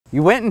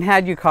You went and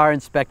had your car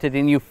inspected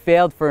and you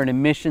failed for an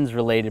emissions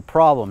related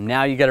problem.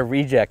 Now you got a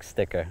reject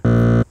sticker.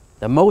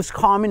 The most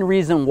common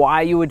reason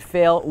why you would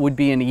fail would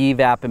be an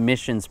EVAP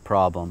emissions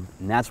problem.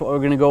 And that's what we're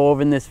going to go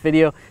over in this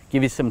video,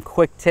 give you some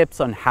quick tips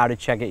on how to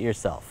check it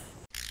yourself.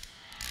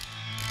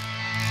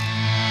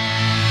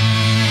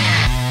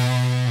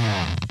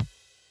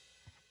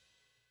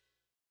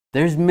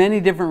 There's many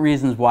different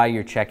reasons why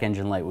your check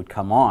engine light would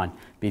come on,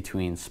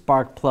 between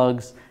spark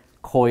plugs,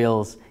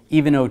 coils,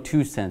 even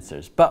O2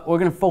 sensors. But we're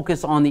going to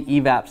focus on the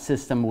EVAP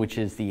system, which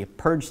is the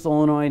purge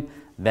solenoid,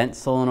 vent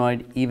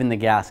solenoid, even the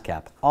gas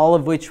cap, all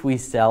of which we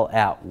sell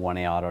at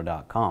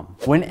 1aauto.com.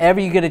 Whenever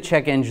you get a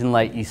check engine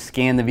light, you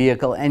scan the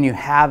vehicle and you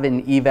have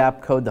an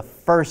EVAP code, the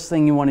first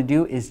thing you want to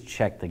do is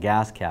check the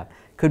gas cap.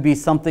 Could be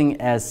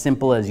something as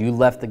simple as you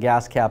left the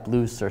gas cap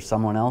loose or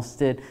someone else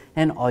did,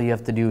 and all you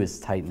have to do is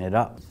tighten it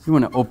up. You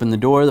want to open the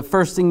door. The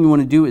first thing you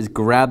want to do is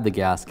grab the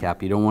gas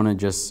cap. You don't want to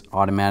just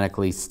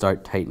automatically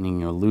start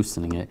tightening or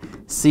loosening it.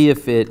 See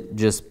if it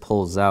just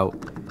pulls out.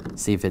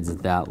 See if it's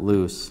that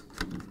loose.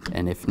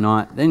 And if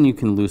not, then you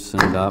can loosen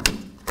it up.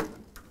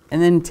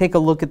 And then take a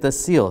look at the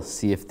seal.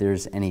 See if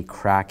there's any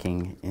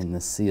cracking in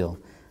the seal.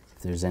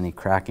 If there's any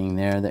cracking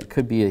there, that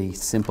could be a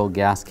simple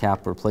gas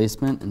cap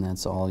replacement, and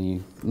that's all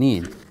you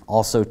need.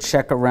 Also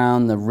check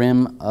around the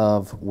rim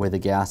of where the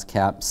gas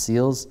cap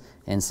seals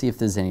and see if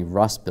there's any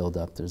rust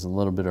buildup. There's a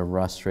little bit of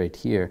rust right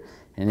here.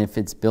 And if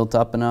it's built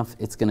up enough,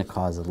 it's going to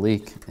cause a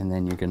leak, and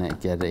then you're going to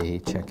get a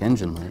check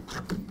engine light.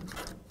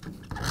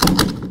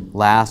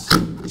 Last,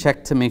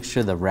 check to make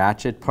sure the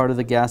ratchet part of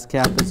the gas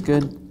cap is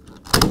good.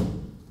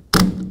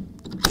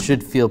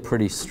 Should feel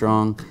pretty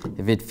strong.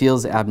 If it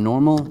feels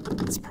abnormal,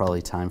 it's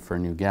probably time for a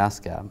new gas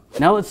cap.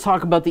 Now let's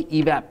talk about the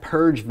EVAP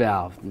purge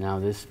valve. Now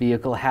this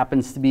vehicle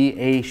happens to be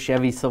a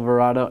Chevy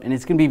Silverado, and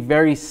it's going to be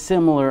very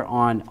similar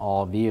on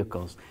all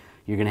vehicles.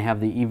 You're going to have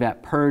the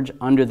EVAP purge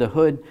under the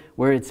hood,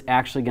 where it's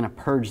actually going to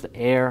purge the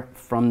air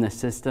from the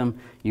system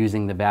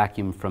using the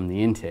vacuum from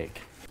the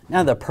intake.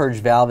 Now the purge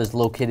valve is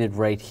located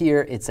right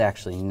here. It's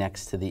actually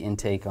next to the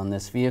intake on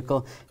this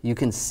vehicle. You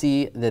can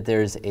see that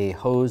there's a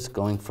hose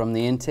going from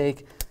the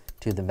intake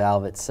to the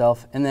valve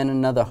itself, and then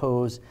another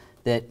hose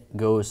that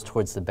goes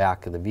towards the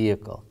back of the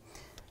vehicle.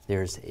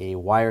 There's a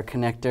wire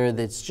connector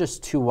that's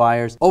just 2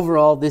 wires.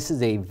 Overall, this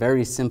is a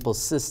very simple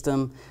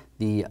system.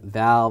 The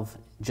valve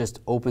just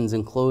opens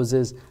and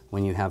closes.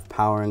 When you have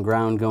power and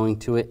ground going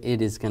to it,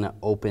 it is going to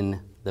open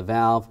the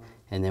valve,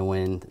 and then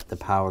when the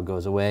power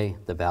goes away,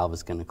 the valve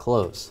is going to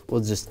close.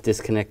 We'll just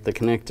disconnect the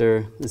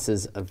connector. This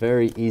is a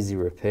very easy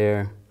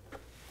repair.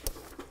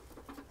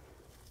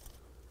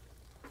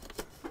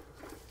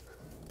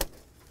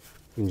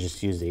 You can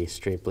just use a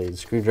straight blade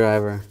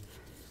screwdriver.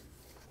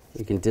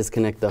 You can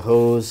disconnect the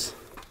hose.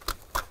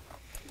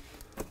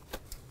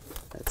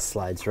 That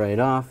slides right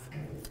off.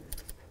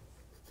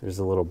 There's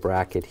a little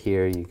bracket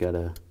here. You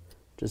gotta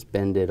just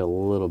bend it a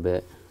little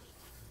bit,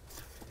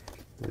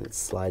 and it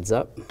slides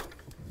up.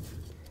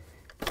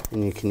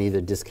 And you can either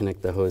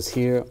disconnect the hose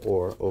here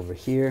or over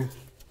here.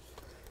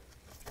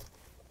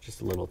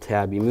 Just a little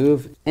tab you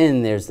move,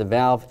 and there's the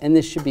valve. And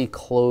this should be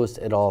closed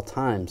at all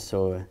times.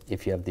 So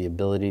if you have the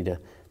ability to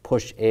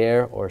push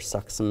air or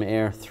suck some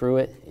air through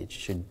it, it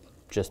should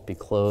just be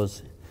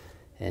closed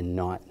and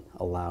not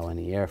allow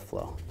any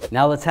airflow.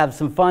 Now let's have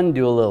some fun,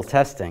 do a little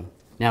testing.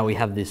 Now we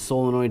have the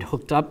solenoid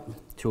hooked up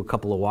to a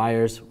couple of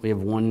wires. We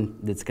have one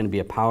that's going to be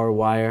a power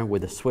wire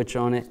with a switch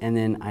on it, and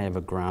then I have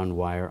a ground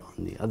wire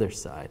on the other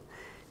side.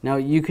 Now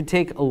you could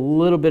take a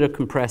little bit of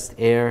compressed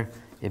air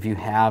if you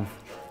have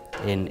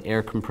an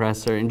air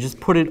compressor and just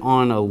put it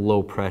on a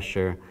low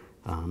pressure,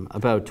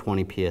 about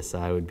 20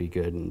 psi would be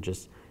good, and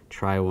just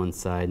try one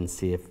side and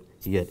see if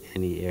you get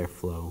any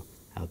airflow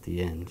out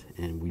the end,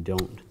 and we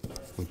don't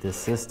with this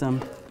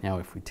system. Now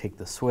if we take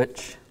the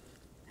switch,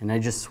 and I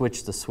just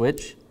switch the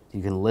switch,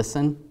 you can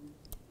listen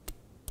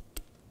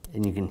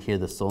and you can hear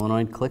the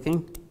solenoid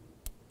clicking.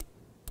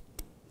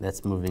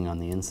 That's moving on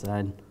the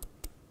inside.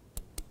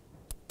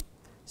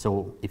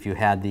 So if you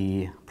had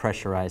the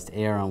pressurized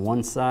air on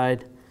one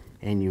side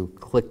and you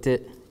clicked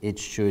it, it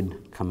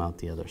should come out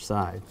the other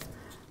side.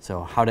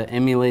 So how to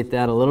emulate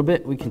that a little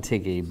bit, we can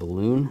take a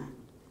balloon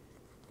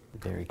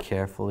very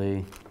carefully.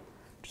 I'm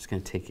just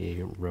going to take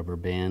a rubber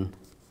band.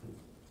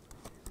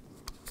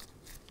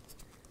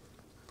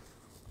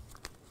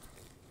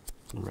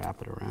 And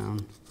wrap it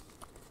around.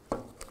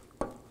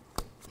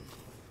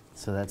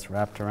 So that's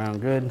wrapped around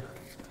good.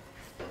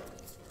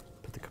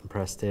 Put the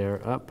compressed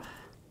air up.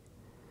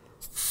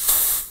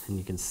 And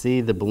you can see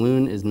the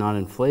balloon is not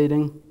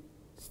inflating.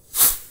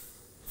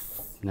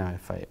 Now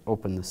if I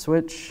open the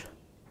switch,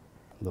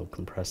 a little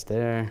compressed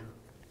air,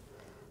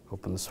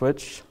 open the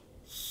switch,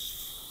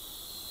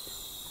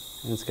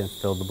 and it's going to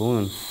fill the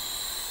balloon.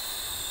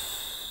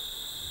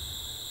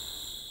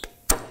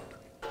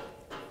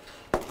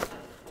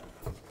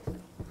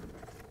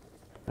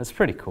 That's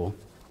pretty cool.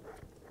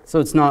 So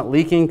it's not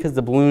leaking because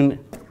the balloon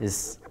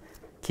is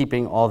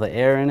keeping all the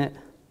air in it.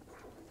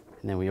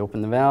 And then we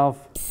open the valve,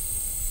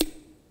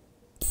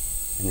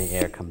 and the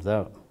air comes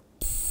out.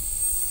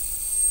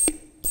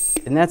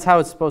 And that's how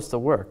it's supposed to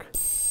work.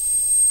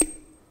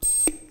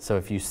 So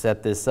if you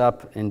set this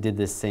up and did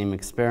this same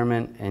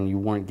experiment and you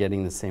weren't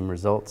getting the same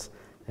results,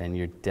 then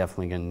you're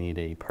definitely going to need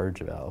a purge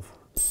valve.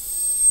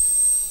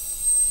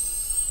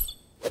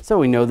 So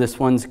we know this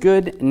one's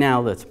good. Now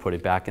let's put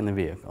it back in the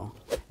vehicle.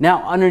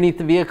 Now underneath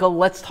the vehicle,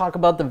 let's talk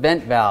about the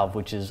vent valve,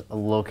 which is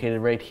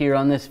located right here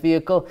on this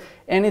vehicle.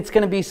 And it's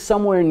going to be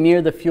somewhere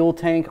near the fuel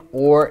tank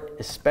or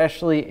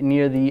especially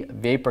near the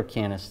vapor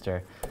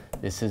canister.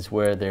 This is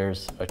where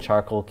there's a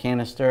charcoal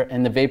canister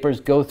and the vapors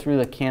go through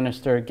the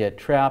canister, get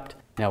trapped.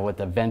 Now what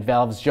the vent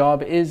valve's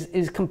job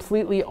is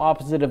completely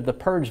opposite of the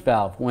purge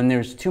valve. When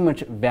there's too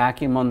much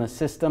vacuum on the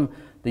system,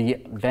 the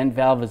vent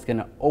valve is going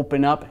to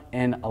open up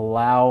and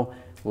allow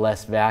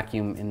less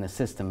vacuum in the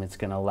system. It's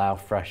going to allow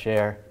fresh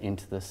air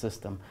into the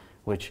system,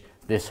 which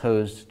this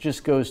hose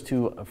just goes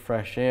to a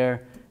fresh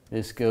air.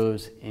 This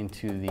goes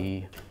into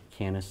the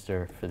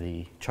canister for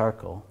the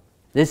charcoal.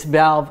 This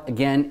valve,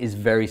 again, is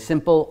very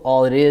simple.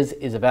 All it is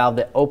a valve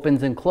that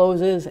opens and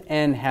closes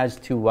and has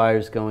two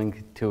wires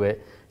going to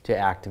it to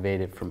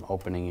activate it from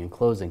opening and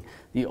closing.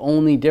 The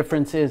only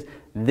difference is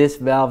this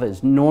valve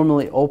is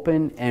normally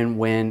open, and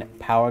when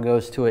power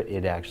goes to it,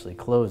 it actually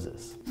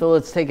closes. So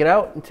let's take it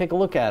out and take a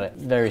look at it.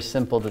 Very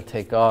simple to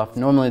take off.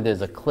 Normally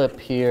there's a clip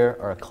here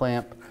or a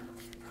clamp,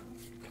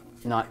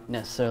 not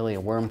necessarily a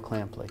worm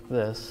clamp like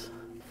this.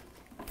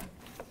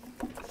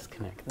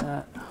 Disconnect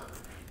that.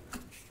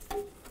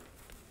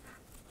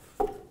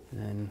 And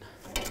then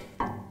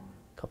a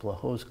couple of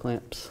hose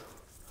clamps.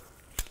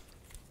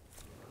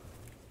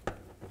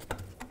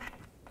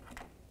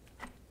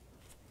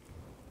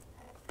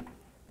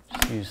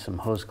 Use some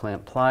hose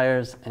clamp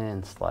pliers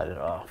and slide it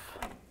off.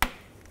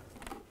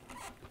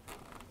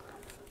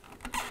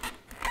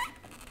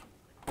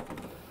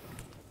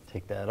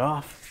 Take that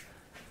off.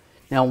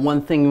 Now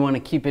one thing you want to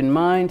keep in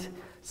mind,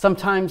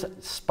 sometimes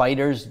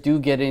spiders do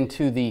get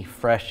into the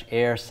fresh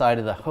air side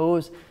of the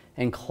hose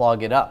and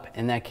clog it up,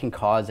 and that can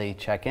cause a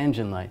check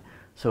engine light.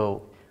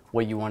 So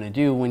what you want to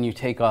do when you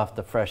take off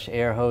the fresh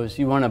air hose,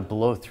 you want to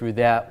blow through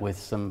that with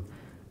some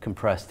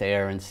compressed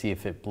air and see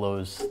if it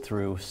blows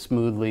through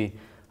smoothly.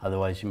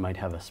 Otherwise, you might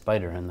have a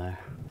spider in there.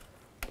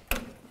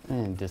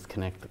 And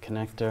disconnect the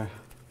connector.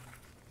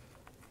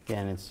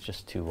 Again, it's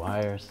just two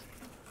wires.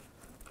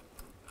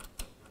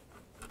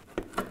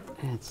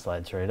 And it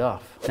slides right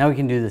off. Now we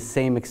can do the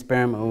same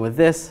experiment with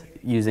this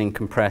using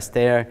compressed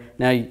air.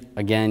 Now,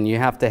 again, you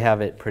have to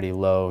have it pretty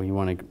low. You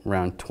want to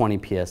around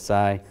 20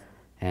 psi,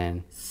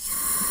 and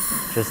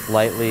just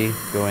lightly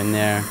go in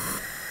there.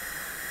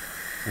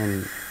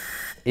 And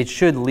it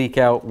should leak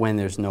out when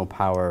there's no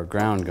power or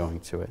ground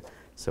going to it.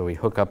 So we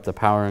hook up the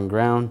power and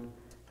ground.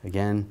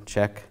 Again,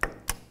 check.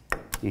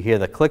 You hear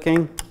the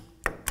clicking,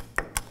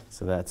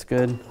 so that's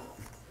good.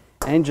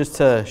 And just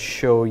to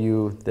show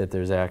you that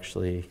there's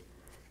actually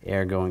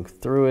air going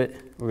through it,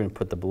 we're going to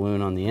put the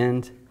balloon on the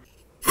end.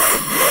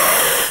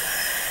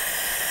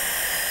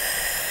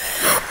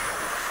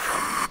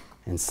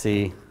 And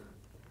see,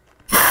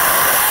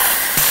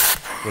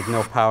 with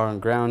no power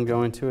and ground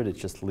going to it, it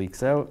just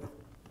leaks out.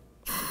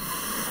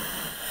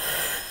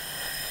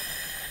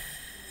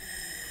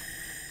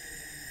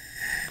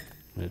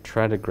 I'm going to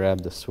try to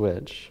grab the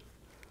switch.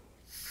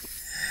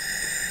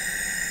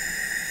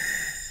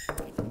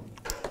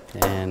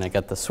 And I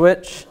got the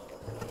switch,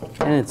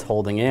 and it's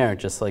holding air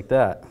just like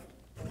that.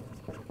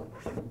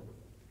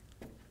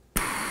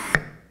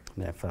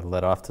 And if I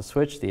let off the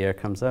switch, the air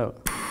comes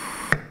out.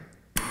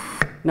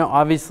 Now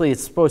obviously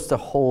it's supposed to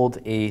hold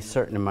a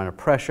certain amount of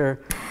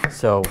pressure,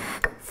 so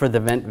for the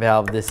vent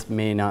valve this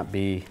may not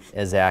be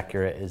as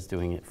accurate as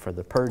doing it for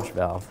the purge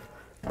valve,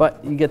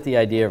 but you get the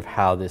idea of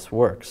how this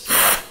works.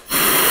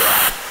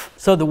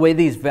 So the way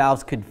these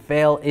valves could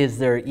fail is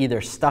they're either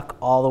stuck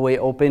all the way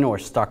open or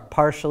stuck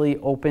partially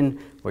open,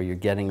 where you're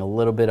getting a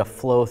little bit of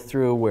flow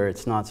through where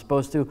it's not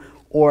supposed to,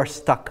 or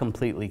stuck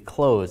completely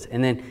closed.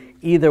 And then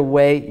either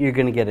way, you're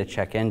going to get a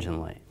check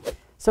engine light.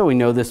 So we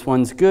know this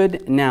one's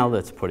good. Now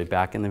let's put it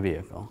back in the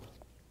vehicle.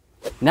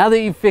 Now that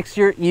you've fixed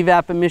your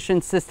EVAP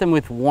emission system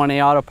with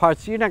 1A Auto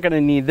Parts, you're not going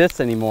to need this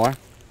anymore.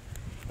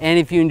 And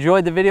if you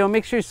enjoyed the video,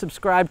 make sure you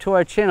subscribe to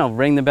our channel,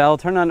 ring the bell,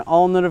 turn on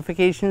all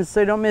notifications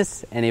so you don't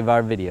miss any of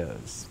our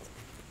videos.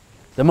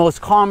 The most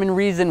common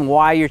reason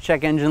why your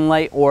check engine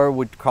light or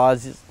would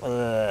cause,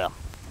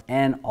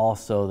 and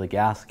also the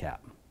gas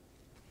cap,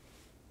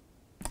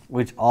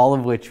 all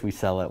of which we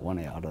sell at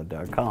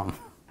 1aauto.com.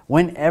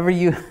 Whenever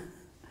you,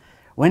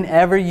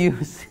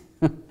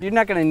 you're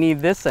not going to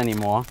need this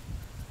anymore.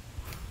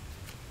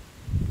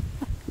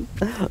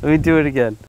 Let me do it again.